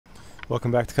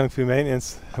Welcome back to Kung Fu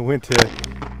Maintenance. I went to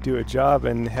do a job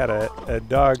and had a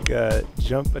dog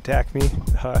jump attack me.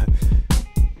 Kind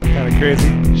of crazy.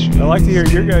 I like to hear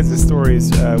your guys'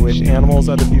 stories with animals,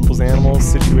 other people's animals,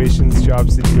 situations,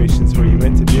 job situations where you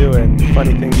went to do and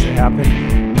funny things that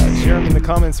happened. Share them in the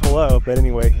comments below. But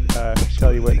anyway,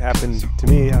 tell you what happened to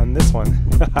me on this one,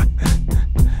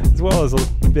 as well as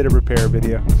a bit of repair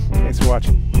video. Thanks for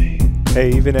watching.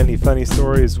 Hey, even any funny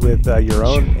stories with your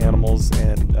own animals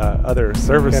and other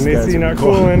service guys. NAC not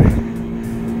cooling.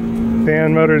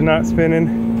 Fan motor's not spinning.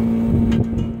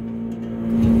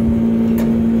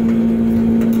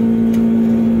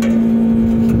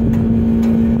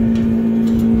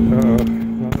 Uh-oh,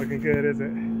 not looking good, is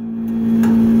it?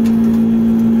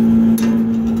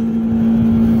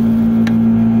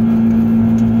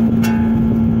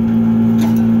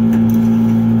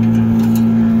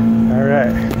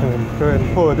 Go ahead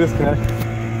and pull a disconnect.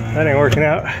 That ain't working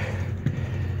out.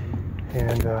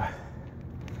 And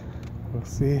we'll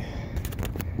see.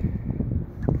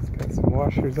 It's got some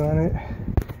washers on it.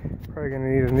 Probably gonna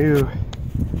need a new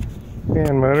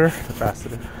fan motor.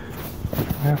 Capacitor.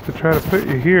 I have to try to put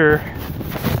you here.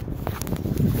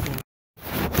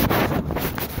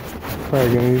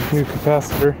 Probably gonna use a new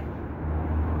capacitor.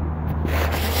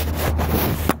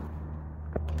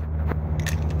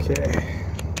 Okay.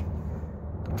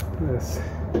 This,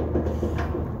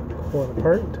 pull it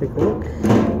apart and take a look.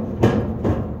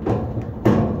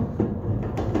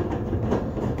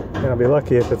 And I'll be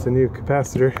lucky if it's a new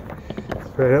capacitor.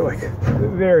 It's right at like the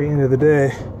very end of the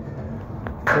day.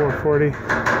 440.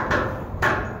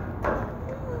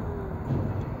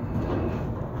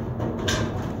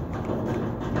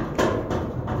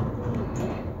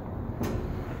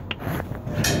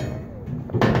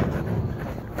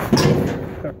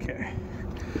 Okay.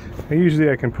 Usually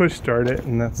I can push start it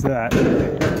and that's that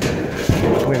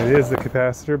when it is the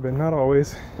capacitor, but not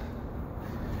always.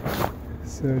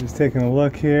 So just taking a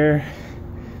look here.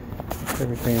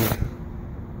 Everything,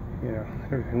 you know,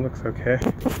 everything looks okay.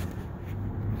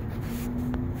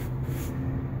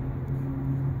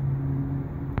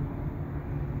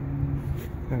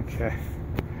 Okay,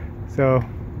 so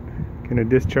gonna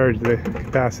discharge the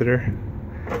capacitor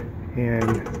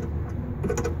and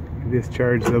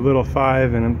discharge the little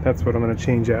 5, and that's what I'm going to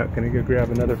change out. I'm going to go grab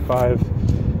another 5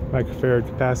 microfarad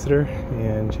capacitor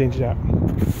and change it out.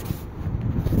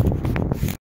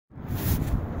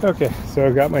 Okay, so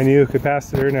I got my new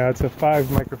capacitor. Now it's a 5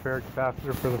 microfarad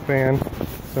capacitor for the fan,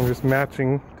 so I'm just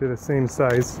matching to the same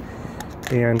size,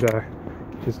 and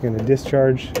just going to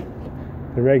discharge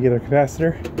the regular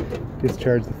capacitor,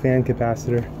 discharge the fan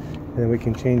capacitor, and then we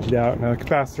can change it out. Now the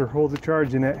capacitor holds a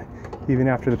charge in it even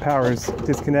after the power is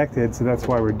disconnected, so that's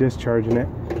why we're discharging it.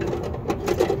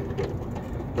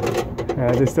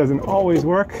 This doesn't always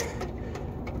work.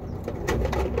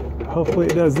 Hopefully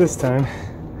it does this time.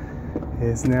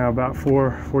 It's now about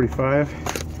 4:45,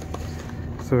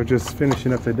 so we're just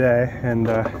finishing up the day. And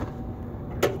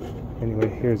anyway,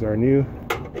 here's our new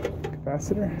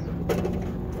capacitor.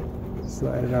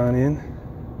 Slide it on in,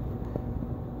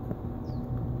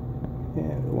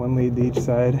 and 1 lead to each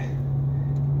side.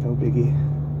 No biggie.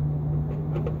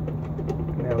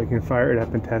 Now we can fire it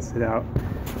up and test it out.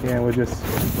 And we'll just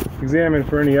examine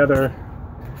for any other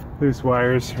loose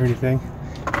wires or anything.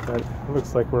 But it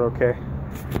looks like we're okay.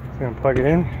 So I'm gonna plug it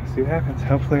in, see what happens.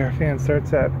 Hopefully our fan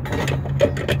starts up.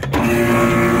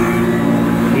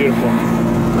 Beautiful.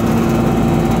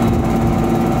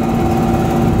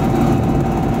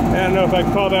 I don't know if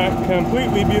I'd call that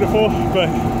completely beautiful, but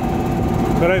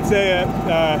I'd say at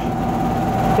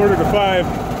 4:45,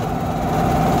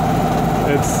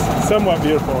 it's somewhat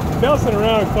beautiful. Bouncing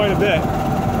around quite a bit.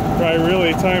 Probably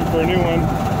really time for a new one.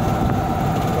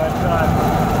 But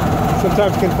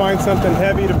sometimes you can find something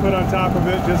heavy to put on top of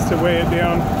it just to weigh it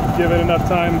down, give it enough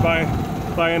time,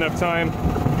 buy enough time.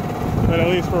 But at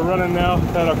least we're running now.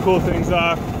 That'll cool things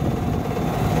off.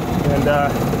 And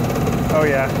oh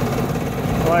yeah,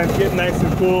 the line's getting nice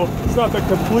and cool. It's not the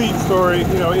complete story,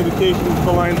 you know, indications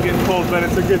the line's getting cold, but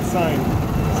it's a good sign.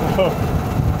 So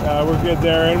we're good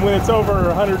there. And when it's over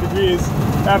 100 degrees,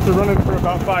 after running for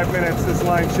about 5 minutes, this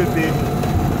line should be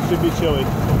chilly.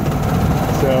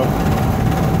 So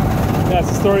that's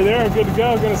the story there. I'm good to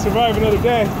go. I'm going to survive another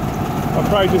day. I'll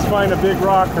probably just find a big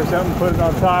rock or something, put it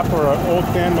on top, or an old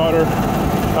fan motor,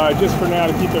 just for now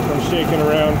to keep it from shaking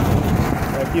around,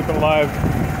 keep it alive.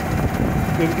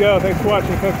 Good to go. Thanks for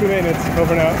watching Kung Fu Maintenance.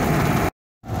 Over and out.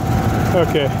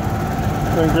 Okay,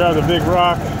 going to grab the big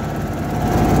rock.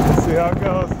 Let's see how it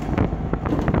goes.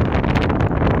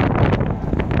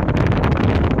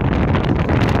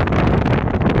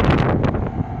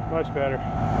 Much better.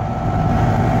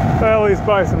 Well, at least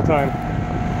buy some time.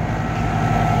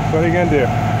 What are you gonna do?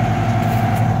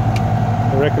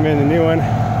 I recommend a new one,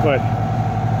 but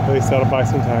at least that'll buy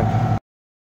some time.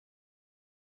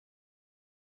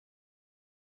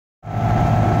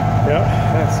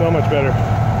 Yeah, that's so much better.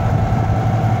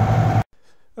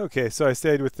 Okay, so I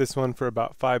stayed with this one for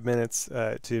about 5 minutes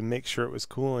to make sure it was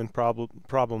cool, and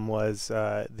problem was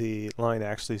the line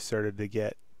actually started to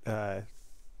get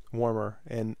warmer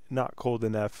and not cold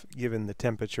enough given the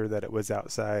temperature that it was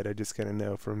outside. I just kind of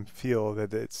know from feel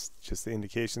that it's just the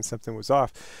indication something was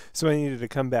off, so I needed to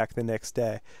come back the next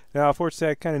day. Now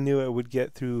unfortunately I kind of knew it would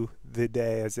get through the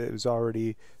day as it was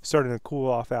already starting to cool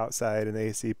off outside, and the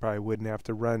AC probably wouldn't have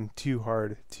to run too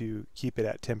hard to keep it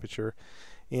at temperature.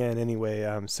 And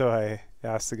anyway, so I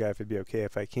asked the guy if it'd be okay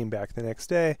if I came back the next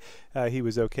day. He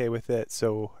was okay with it,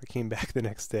 so I came back the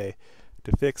next day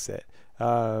to fix it.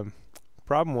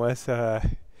 Problem was,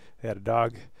 I had a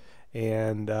dog,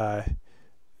 and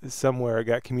somewhere it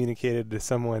got communicated to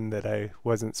someone that I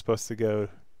wasn't supposed to go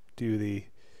do the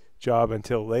job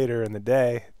until later in the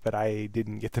day, but I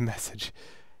didn't get the message.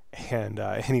 And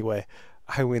anyway,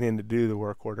 I went in to do the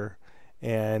work order,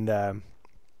 and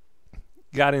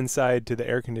got inside to the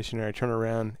air conditioner. I turn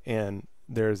around and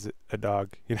there's a dog,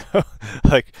 you know,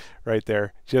 like right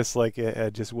there, just like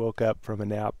it just woke up from a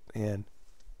nap, and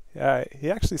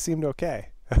he actually seemed okay.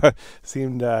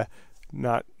 Seemed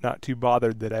not too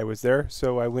bothered that I was there.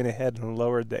 So I went ahead and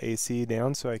lowered the AC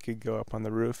down so I could go up on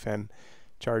the roof and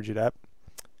charge it up,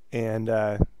 and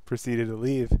proceeded to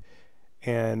leave.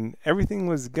 And everything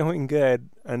was going good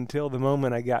until the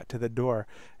moment I got to the door.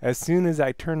 As soon as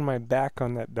I turned my back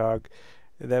on that dog,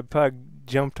 that pug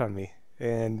jumped on me,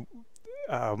 and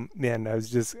man, I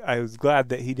was glad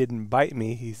that he didn't bite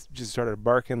me. He just started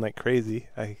barking like crazy.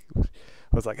 I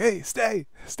was like, hey, stay,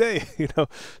 you know,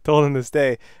 told him to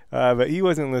stay, but he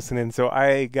wasn't listening. So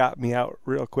I got me out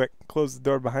real quick, closed the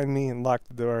door behind me and locked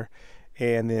the door,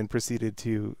 and then proceeded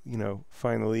to, you know,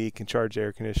 find the leak and charge the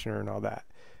air conditioner and all that,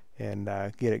 and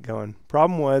get it going.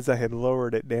 Problem was I had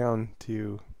lowered it down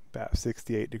to about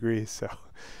 68 degrees, so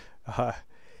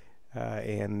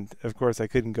and of course I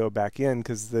couldn't go back in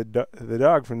because the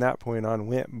dog from that point on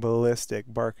went ballistic,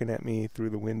 barking at me through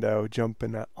the window,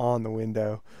 jumping on the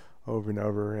window over and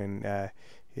over, and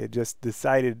he had just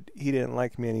decided he didn't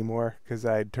like me anymore because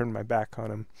I had turned my back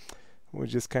on him. It was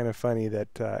just kind of funny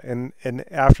that and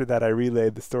after that I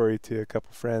relayed the story to a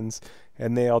couple friends,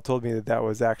 and they all told me that that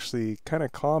was actually kind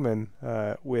of common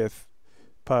with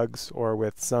pugs or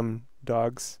with some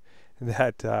dogs,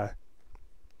 that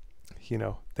you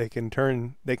know, they can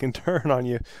turn on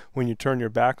you when you turn your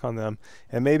back on them.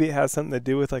 And maybe it has something to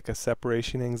do with like a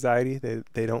separation anxiety.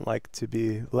 They don't like to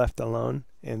be left alone,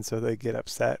 and so they get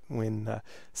upset when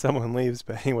someone leaves.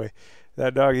 But anyway,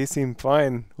 that dog, he seemed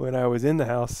fine when I was in the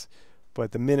house,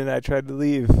 but the minute I tried to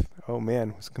leave, oh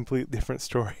man, it was a completely different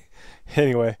story.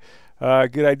 Anyway,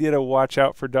 good idea to watch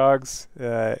out for dogs.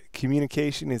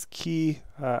 Communication is key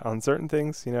on certain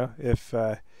things. You know, if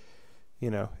you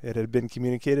know, it had been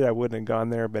communicated, I wouldn't have gone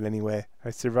there. But anyway,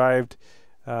 I survived.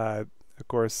 Of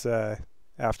course,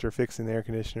 after fixing the air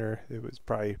conditioner, it was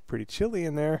probably pretty chilly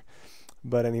in there.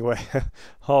 But anyway,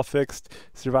 all fixed.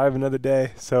 Survive another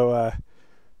day. So,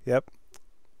 yep.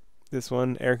 This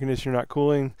one, air conditioner not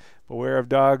cooling. Beware of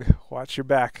dog. Watch your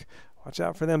back. Watch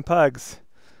out for them pugs.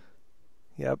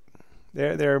 Yep.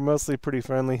 They're mostly pretty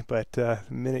friendly, but the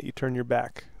minute you turn your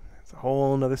back, it's a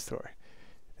whole nother story.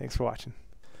 Thanks for watching.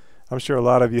 I'm sure a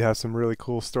lot of you have some really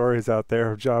cool stories out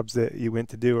there of jobs that you went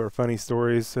to do, or funny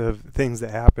stories of things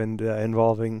that happened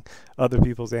involving other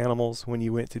people's animals when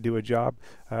you went to do a job.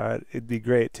 It'd be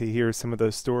great to hear some of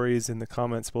those stories in the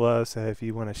comments below. So if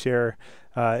you want to share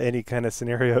any kind of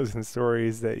scenarios and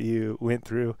stories that you went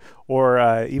through,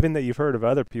 or even that you've heard of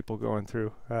other people going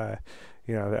through,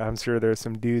 you know, I'm sure there's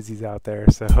some doozies out there.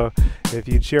 So if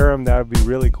you'd share them, that would be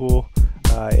really cool.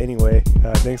 Anyway,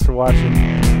 thanks for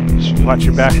watching. Watch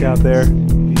your back out there.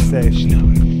 Be safe.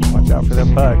 Watch out for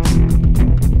them bugs.